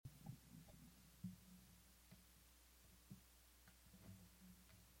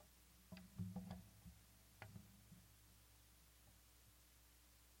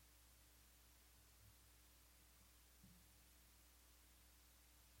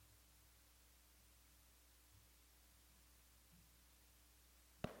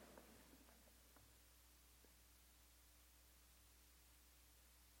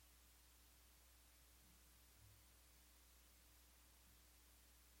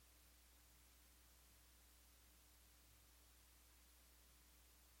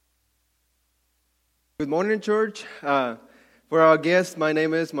Good morning, church. For our guests, my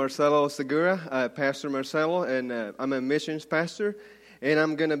name is Marcelo Segura, Pastor Marcelo, and I'm a missions pastor. And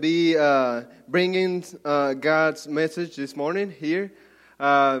I'm going to be bringing God's message this morning here.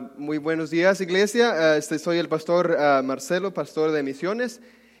 Muy buenos días, iglesia. Soy el pastor Marcelo, pastor de misiones,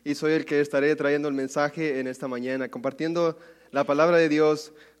 y soy el que estaré trayendo el mensaje en esta mañana, compartiendo la palabra de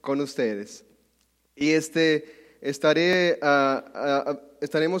Dios con ustedes. Y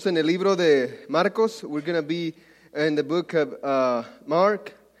estaremos en el libro de Marcos. We're going to be in the book of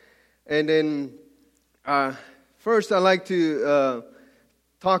Mark. And then first I'd like to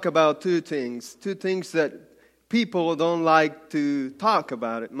talk about two things that people don't like to talk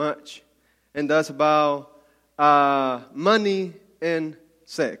about it much. And that's about money and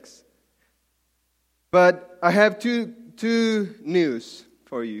sex. But I have two news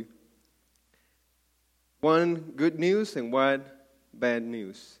for you. One good news and one bad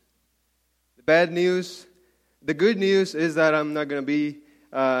news. The good news is that we're not going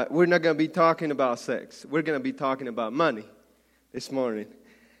to be talking about sex. We're going to be talking about money this morning.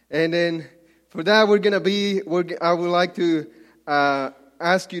 And then for that, I would like to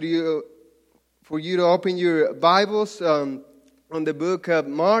ask you for you to open your Bibles on the book of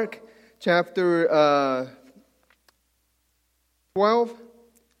Mark, chapter 12,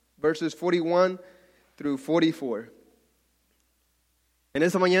 verses 41 through 44. En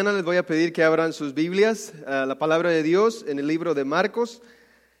esta mañana les voy a pedir que abran sus Biblias, la palabra de Dios en el libro de Marcos,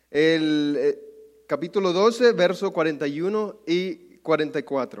 el capítulo 12, verso 41 y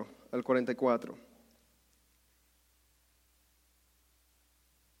 44, al 44.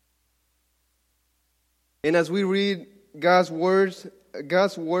 And as we read God's word,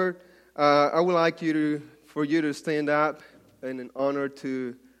 I would like for you to stand up in an honor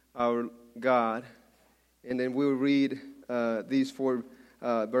to our God. And then we'll read these four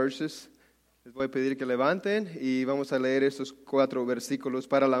verses. Les voy a pedir que levanten y vamos a leer estos 4 versículos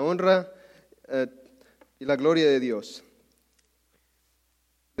para la honra y la gloria de Dios.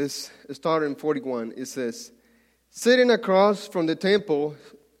 This start in 41. It says, "Sitting across from the temple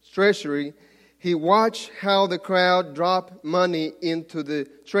treasury, he watched how the crowd dropped money into the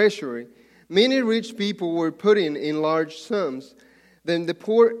treasury. Many rich people were putting in large sums. Then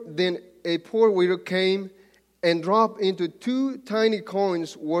a poor widow came and dropped into 2 tiny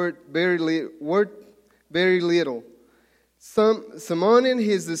coins worth very little. Summoning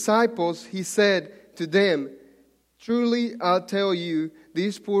his disciples, he said to them, 'Truly I'll tell you,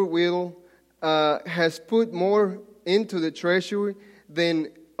 this poor widow has put more into the treasury than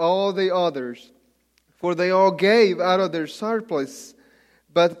all the others. For they all gave out of their surplus,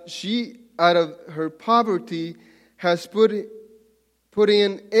 but she, out of her poverty, has put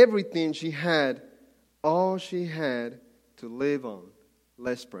in everything she had, all she had to live on.'"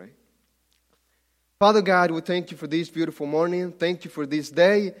 Let's pray. Father God, we thank you for this beautiful morning. Thank you for this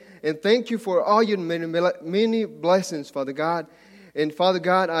day. And thank you for all your many blessings, Father God. And Father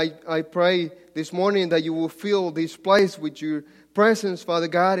God, I pray this morning that you will fill this place with your presence, Father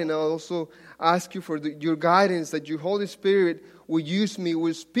God. And I also ask you for your guidance, that your Holy Spirit will use me,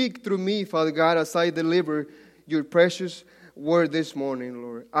 will speak through me, Father God, as I deliver your precious word this morning,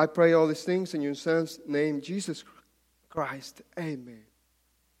 Lord. I pray all these things in your Son's name, Jesus Christ. Amen.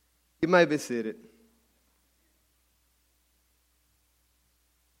 You may be seated.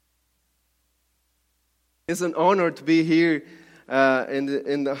 It's an honor to be here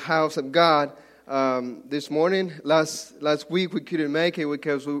in the house of God this morning. Last week we couldn't make it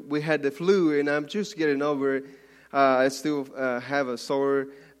because we had the flu, and I'm just getting over it. I still have a sore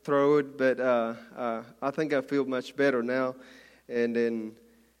throat, but I think I feel much better now. And then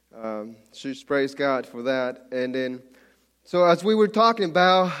just praise God for that. And then, so as we were talking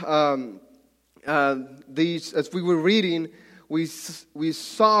about these, as we were reading, we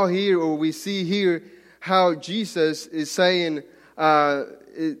saw here, or we see here, how Jesus is saying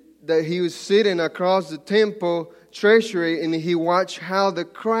that he was sitting across the temple treasury, and he watched how the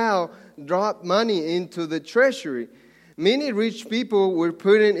crowd dropped money into the treasury. Many rich people were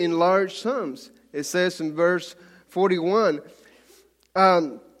putting in large sums. It says in verse 41.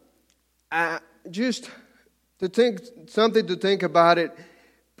 Just to think, something to think about it.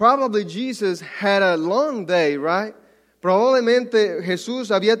 Probably Jesus had a long day, right? Probablemente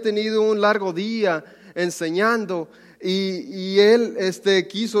Jesús había tenido un largo día enseñando y él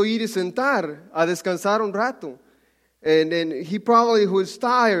quiso ir y sentar a descansar un rato. And he probably was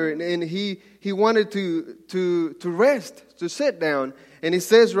tired, and he wanted to rest, to sit down. And it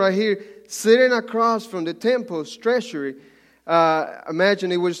says right here, sitting across from the temple's treasury.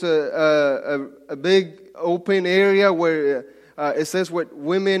 Imagine it was a big open area where it says what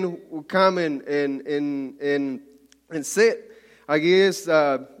women would come and sit. I guess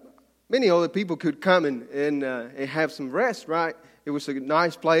many other people could come and have some rest, right? It was a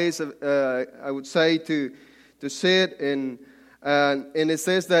nice place, I would say, to sit. And it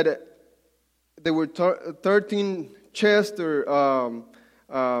says that there were 13 chests or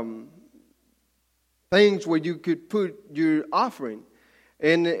things where you could put your offering.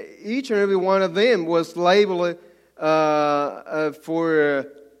 And each and every one of them was labeled for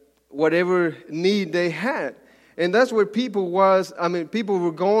whatever need they had. And that's where people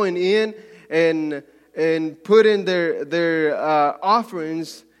were going in and putting their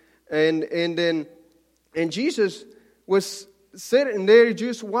offerings, and Jesus was sitting there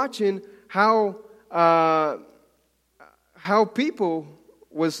just watching how people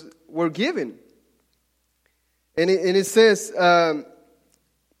were giving. And it says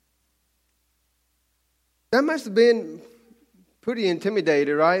that must have been pretty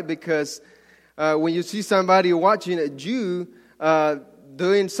intimidating, right? Because when you see somebody watching a Jew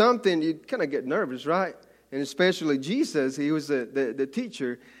doing something, you kind of get nervous, right? And especially Jesus, he was the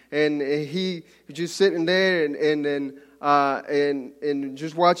teacher, and he was just sitting there and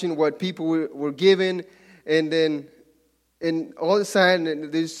just watching what people were giving, and all of a sudden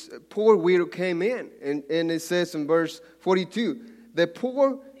this poor widow came in, and it says in verse 42, the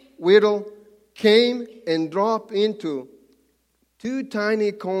poor widow came and dropped into 2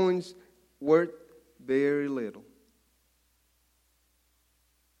 tiny coins worth very little.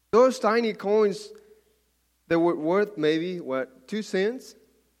 Those tiny coins, they were worth maybe, 2 cents?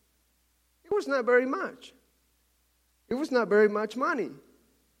 It was not very much. It was not very much money.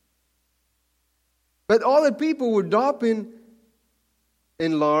 But all the people were dropping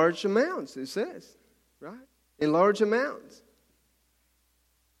in large amounts, it says, right? In large amounts.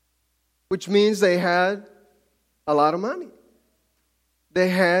 Which means they had a lot of money.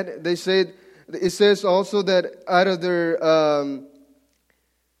 It says also that out of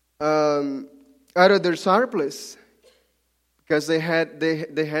their surplus, because they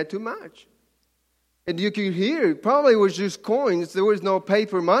had too much. And you could hear, it probably was just coins. There was no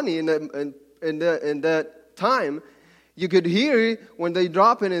paper money in that time. You could hear when they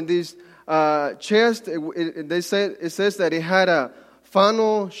drop it in this chest. It says that it had a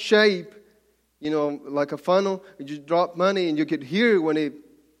funnel shape, like a funnel. You just drop money, and you could hear when it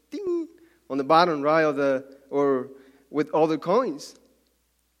ding on the bottom right or with all the coins.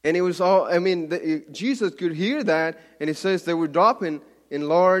 And it was all. Jesus could hear that, and it says they were dropping in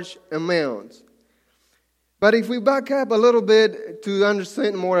large amounts. But if we back up a little bit to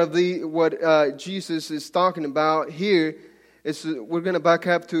understand more of what Jesus is talking about here, we're going to back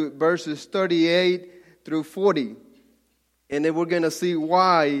up to verses 38 through 40. And then we're going to see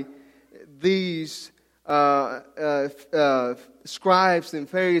why these scribes and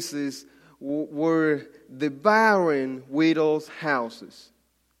Pharisees were devouring widows' houses.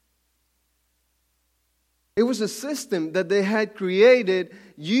 It was a system that they had created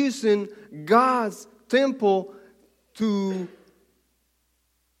using God's temple to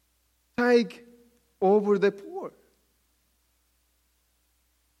take over the poor.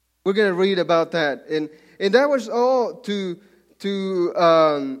 We're going to read about that, and that was all to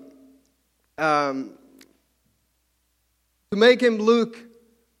make him look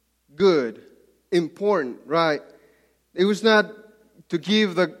good, important, right? It was not to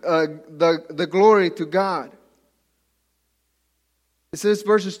give the glory to God. It says,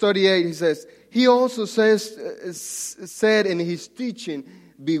 verses 38, he says, he also said in his teaching,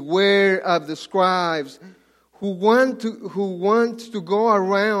 beware of the scribes who want to go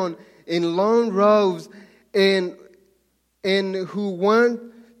around in long robes and who want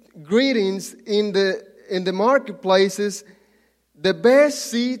greetings in the marketplaces, the best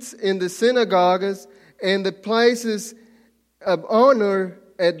seats in the synagogues, and the places of honor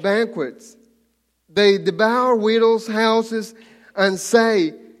at banquets. They devour widows' houses and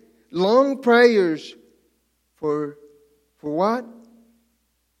say long prayers for what?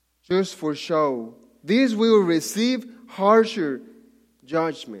 Just for show. These will receive harsher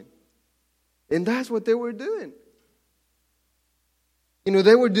judgment. And that's what they were doing.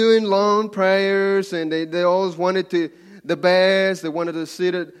 They were doing long prayers, and they always wanted the best. They wanted to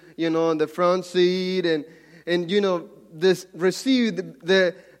sit at, on the front seat and receive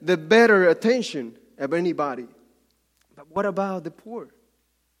the better attention of anybody. But what about the poor?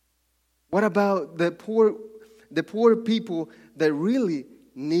 What about the poor people that really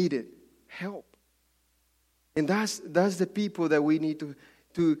needed help? And that's the people that we need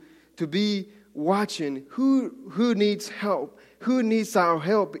to be watching. Who needs help? Who needs our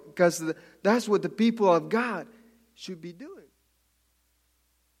help? Because that's what the people of God should be doing.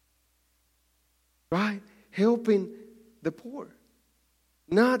 right? Helping the poor.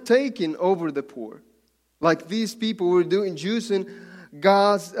 Not taking over the poor. Like these people were doing, using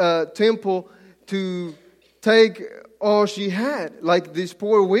God's temple to take all she had, like this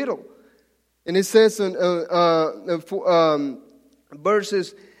poor widow. And it says in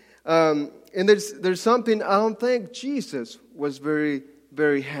verses, and there's something I don't think Jesus was very,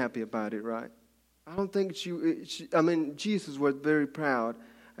 very happy about it, right? I don't think Jesus was very proud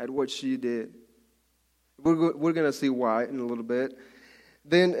at what she did. We're going to see why in a little bit.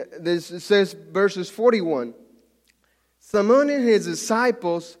 Then it says, verses 41, summoning his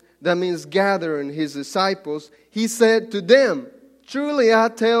disciples, that means gathering his disciples, he said to them, truly I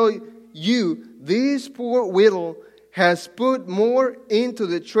tell you, this poor widow has put more into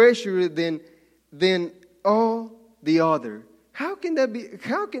the treasury than all the other. How can that be?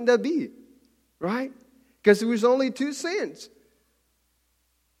 How can that be? Right? Because it was only 2 cents.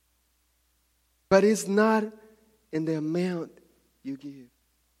 But it's not in the amount you give,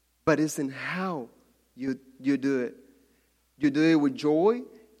 but it's in how you do it. You do it with joy,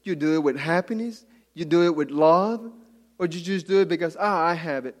 you do it with happiness, you do it with love, or you just do it because, I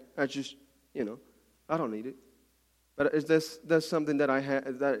have it. I just, I don't need it. But that's something that I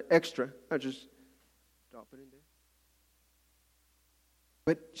have, that extra. I just drop it in there.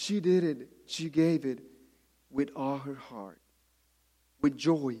 But she did it. She gave it with all her heart, with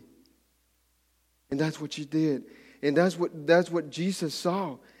joy. And that's what she did. And that's what Jesus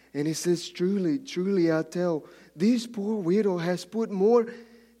saw. And he says, truly, truly I tell, this poor widow has put more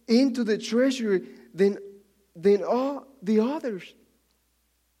into the treasury than all the others.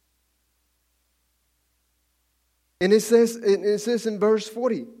 And it says in verse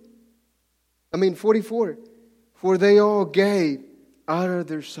 44, for they all gave out of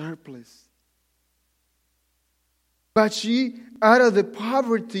their surplus. But she, out of her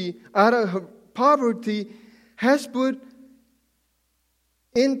poverty, has put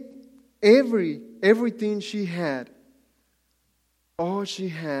in everything she had, all she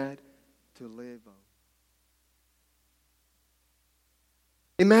had to live on.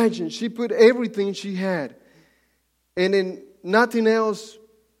 Imagine, she put everything she had and then nothing else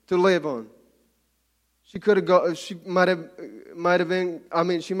to live on. She could have gone. She might have been.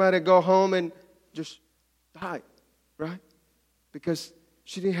 She might have gone home and just died, right? Because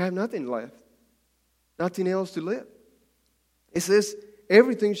she didn't have nothing left, nothing else to live. It says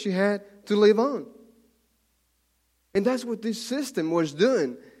everything she had to live on, and that's what this system was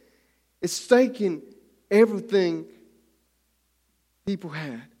doing. It's taking everything people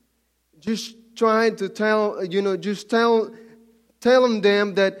had, just trying to tell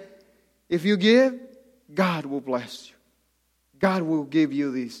them that if you give, God will bless you. God will give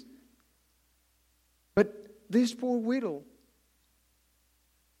you this. But this poor widow,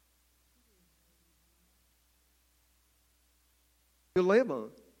 to live on.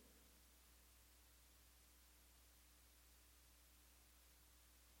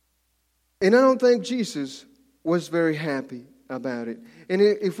 And I don't think Jesus was very happy about it. And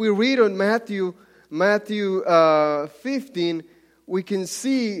if we read on Matthew 15, we can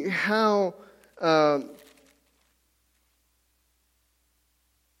see how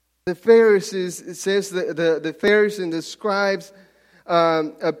the Pharisees, it says the Pharisees and the scribes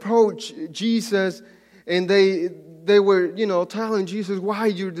approached Jesus, and they were, telling Jesus why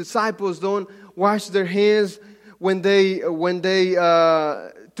your disciples don't wash their hands when they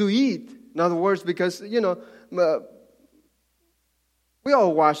to eat. In other words, because we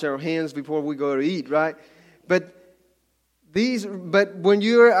all wash our hands before we go to eat, right? But when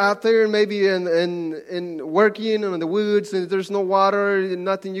you're out there maybe in working in the woods and there's no water and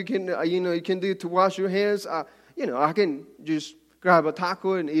nothing you can you can do to wash your hands, I can just grab a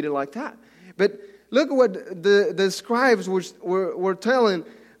taco and eat it like that. But look at what the scribes were telling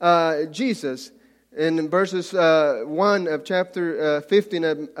Jesus. In verses 1 of chapter 15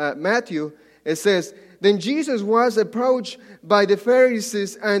 of Matthew, it says, then Jesus was approached by the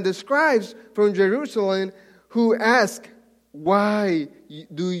Pharisees and the scribes from Jerusalem, who asked, why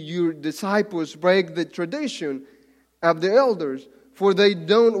do your disciples break the tradition of the elders? For they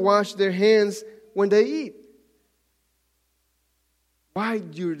don't wash their hands when they eat. Why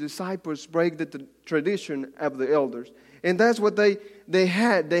do your disciples break the tradition of the elders? And that's what they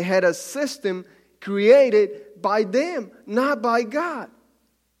had. They had a system created by them, not by God.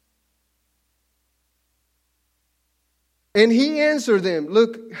 And he answered them.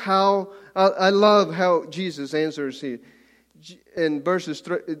 Look how, I love how Jesus answers here. In verses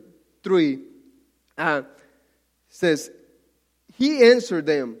 3, says, he answered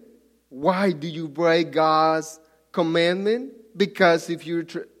them, why do you break God's commandment? Because of your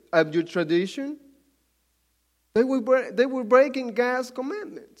tradition? They were breaking God's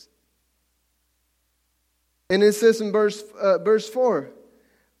commandments. And it says in verse 4,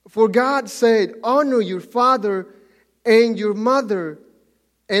 for God said, honor your father and your mother,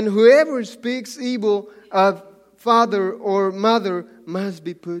 and whoever speaks evil of father or mother must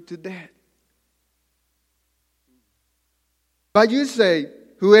be put to death. But you say,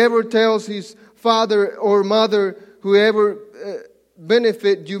 whoever tells his father or mother, whoever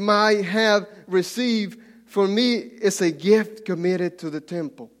benefit you might have received from me is a gift committed to the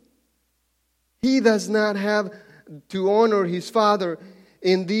temple. He does not have to honor his father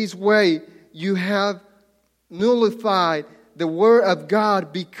in this way. You have nullified the word of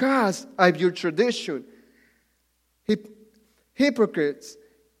God because of your tradition. Hypocrites,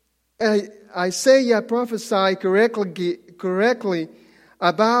 Isaiah prophesied correctly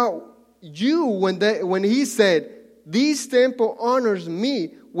about you when he said, this temple honors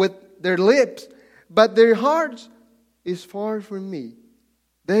me with their lips, but their hearts is far from me.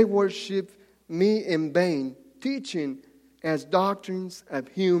 They worship me in vain, teaching as doctrines of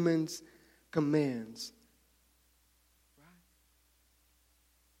humans' commands.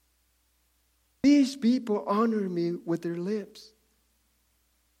 These people honor me with their lips,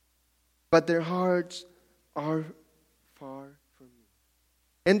 but their hearts are far from me.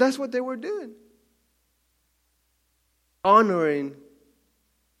 And that's what they were doing. Honoring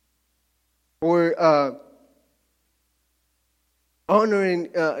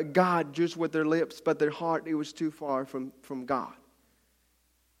God just with their lips, but their heart, it was too far from God.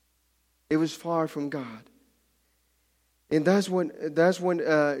 It was far from God. And that's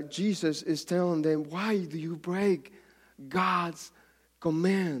when Jesus is telling them, why do you break God's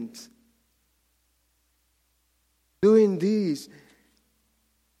commands? Doing these,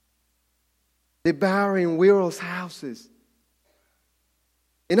 devouring widows' houses.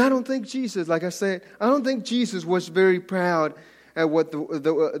 And I don't think Jesus, like I said, I don't think Jesus was very proud at what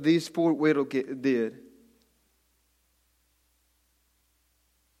these poor widows did.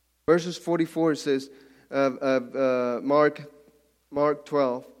 Verses 44 says, of Mark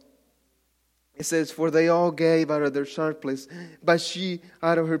 12. It says, for they all gave out of their surplus, but she,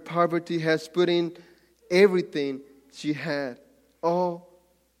 out of her poverty, has put in everything she had, all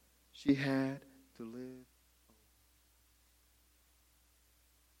she had to live.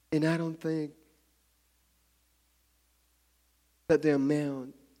 And I don't think that the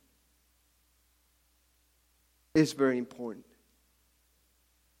amount is very important.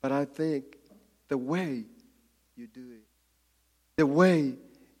 But I think the way you do it, the way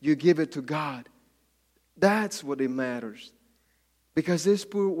you give it to God, that's what it matters. Because this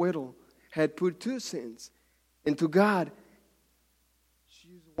poor widow had put 2 cents into God. She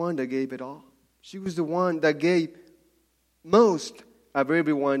was the one that gave it all. She was the one that gave most of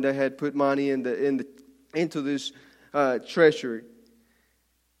everyone that had put money into this treasury.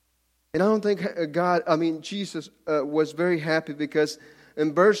 And I don't think Jesus was very happy, because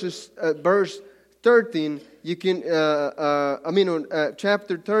in verse 13, you can,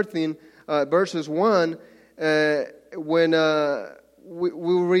 chapter 13, verses 1, when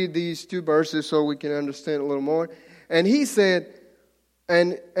we'll read these 2 verses so we can understand a little more. And he said,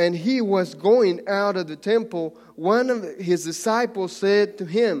 and he was going out of the temple. One of his disciples said to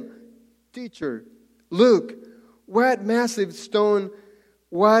him, Teacher, look, what massive stone,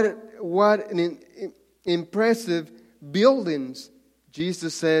 what impressive buildings.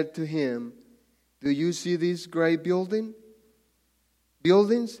 Jesus said to him, do you see these great buildings?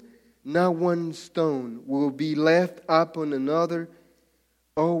 Not one stone will be left upon another,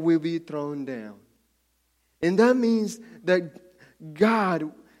 or will be thrown down. And that means that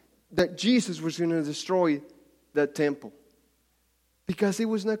Jesus was going to destroy that temple. Because it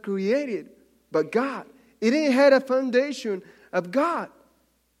was not created by God. It didn't have a foundation of God.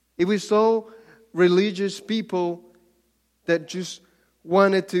 It was so religious people that just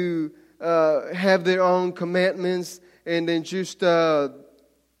wanted to have their own commandments and then just do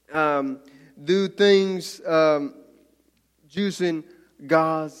things using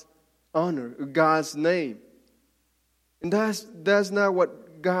God's honor, God's name. And that's not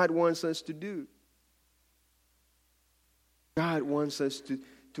what God wants us to do. God wants us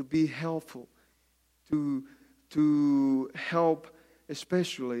to be helpful, to help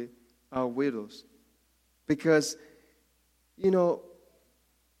especially our widows. Because,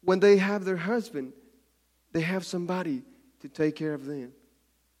 when they have their husband, they have somebody to take care of them.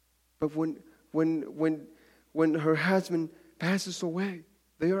 But when her husband passes away,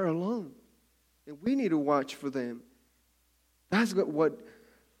 they are alone. And we need to watch for them. That's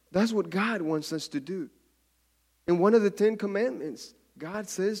what God wants us to do. In one of the 10 Commandments, God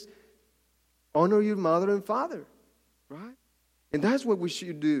says Honor your mother and father, right? And that's what we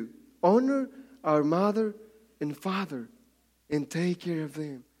should do. Honor our mother and father and take care of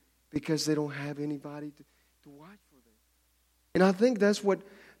them because they don't have anybody to watch for them. And I think that's what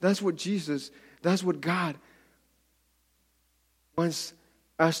Jesus, that's what God wants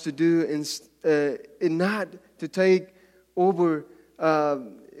us to do, and not to take over,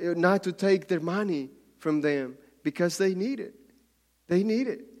 not to take their money from them because they need it. They need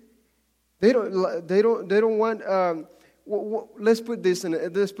it. They don't want. Let's put it in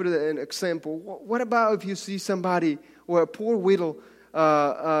an example. What about if you see somebody or a poor widow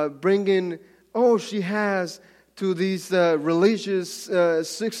bringing all she has to this religious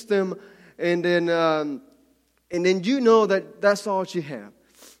system, and then you know that's all she has,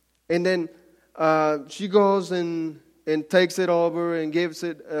 and then she goes and takes it over and gives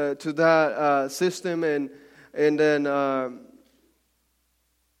it to that system, and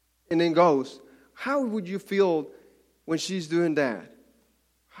then goes. How would you feel when she's doing that?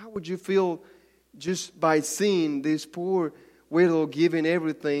 How would you feel just by seeing this poor widow giving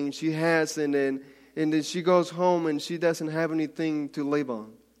everything she has, and then she goes home and she doesn't have anything to live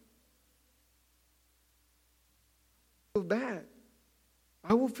on? I feel bad.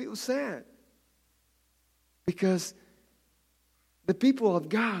 I will feel sad. Because the people of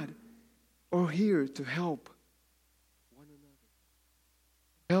God are here to help one another.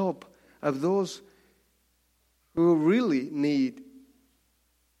 Help of those who really need.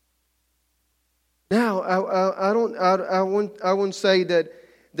 Now, I won't say that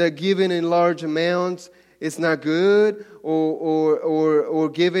giving in large amounts is not good, or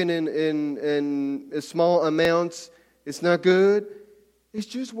giving in small amounts is not good. It's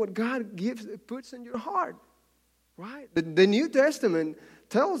just what God puts in your heart, right? The New Testament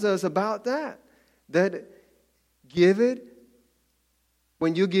tells us about that give it.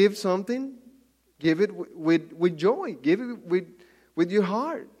 When you give something, give it with joy. Give it with your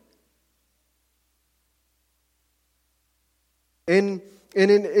heart. And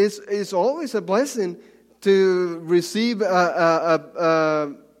it's always a blessing to receive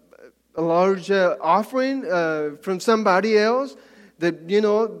a large offering from somebody else. That,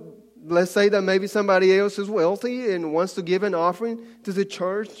 let's say that maybe somebody else is wealthy and wants to give an offering to the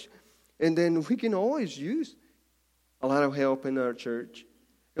church, and then we can always use a lot of help in our church.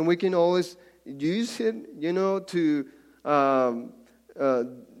 And we can always use it, to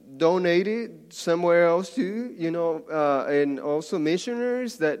donate it somewhere else too, and also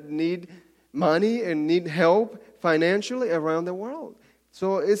missionaries that need money and need help financially around the world.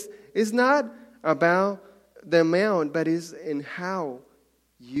 So it's not about the amount, but it's in how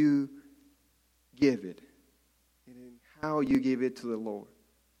you give it, and in how you give it to the Lord.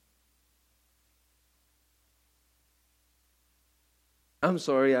 I'm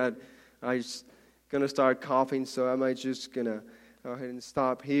sorry, I was going to start coughing, so I might just going to go ahead and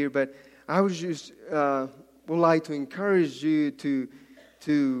stop here. But I was just would like to encourage you to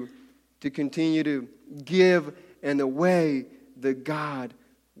continue to give in a way that God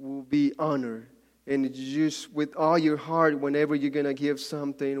will be honored. And just with all your heart, whenever you're going to give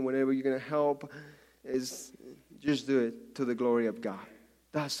something, whenever you're going to help, is just do it to the glory of God.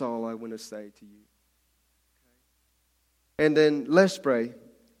 That's all I want to say to you. And then let's pray.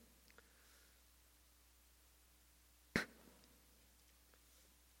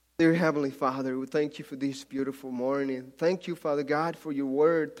 Dear Heavenly Father, we thank you for this beautiful morning. Thank you, Father God, for your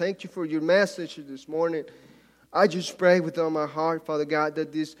word. Thank you for your message this morning. I just pray with all my heart, Father God,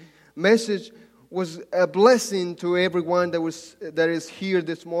 that this message was a blessing to everyone that is here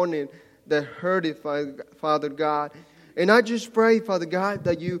this morning that heard it, Father God. And I just pray, Father God,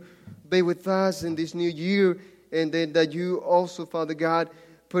 that you be with us in this new year. And then that you also, Father God,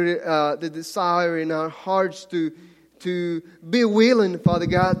 put the desire in our hearts to be willing, Father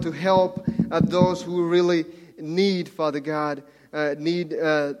God, to help those who really need, Father God, need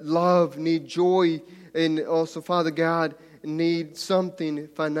love, need joy, and also, Father God, need something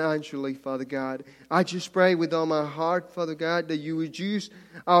financially, Father God. I just pray with all my heart, Father God, that you would use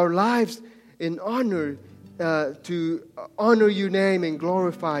our lives in honor, to honor your name and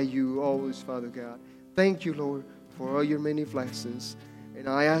glorify you always, Father God. Thank you, Lord, for all your many blessings. And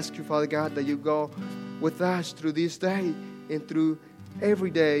I ask you, Father God, that you go with us through this day and through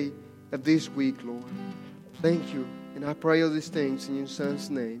every day of this week, Lord. Thank you. And I pray all these things in your Son's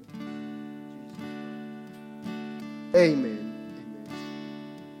name. Amen.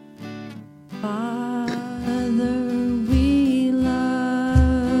 Father, we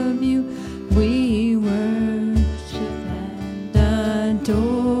love you. We worship and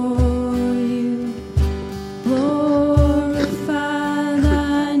adore. Glorify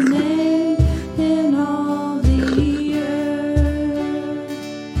thy name,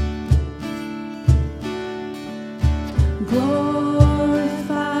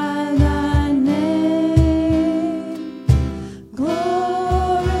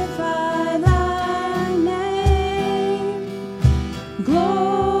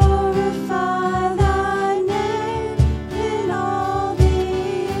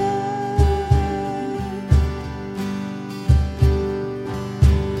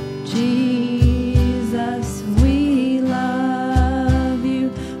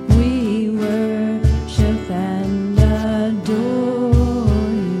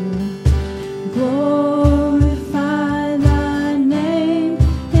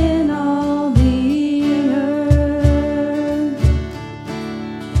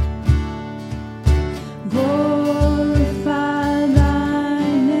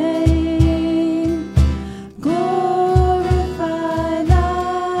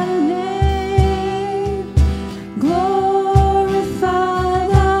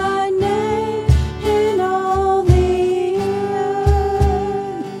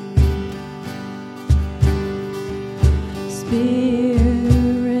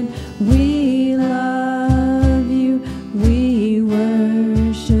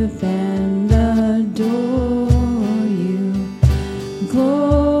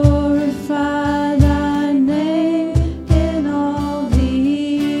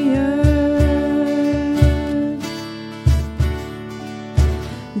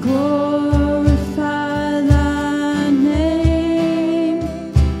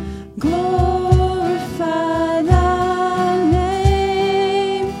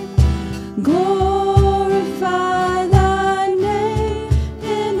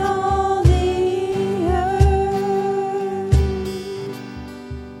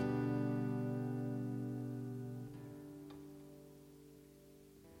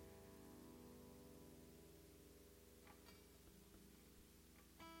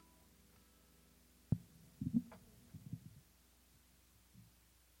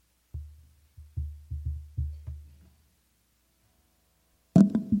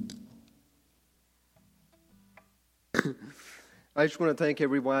 I just want to thank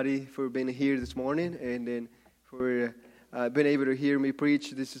everybody for being here this morning and then for being able to hear me preach.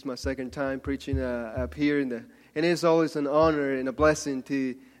 This is my second time preaching up here, and it's always an honor and a blessing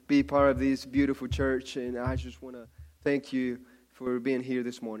to be part of this beautiful church. And I just want to thank you for being here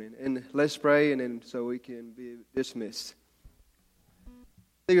this morning. And let's pray, and then so we can be dismissed.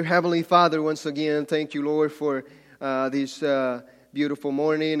 Dear Heavenly Father, once again, thank you, Lord, for this beautiful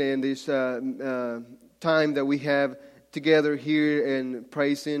morning and this time that we have together here and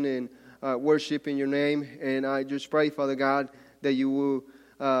praising and worshiping your name. And I just pray, Father God, that you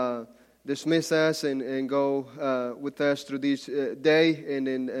will dismiss us and go with us through this day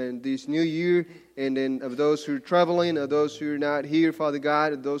and this new year. And then of those who are traveling, of those who are not here, Father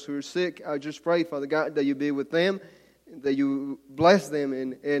God, and those who are sick, I just pray, Father God, that you be with them, that you bless them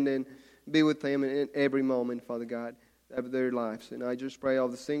and be with them in every moment, Father God, of their lives. And I just pray all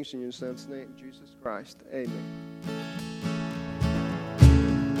these things in your Son's name, Jesus Christ. Amen.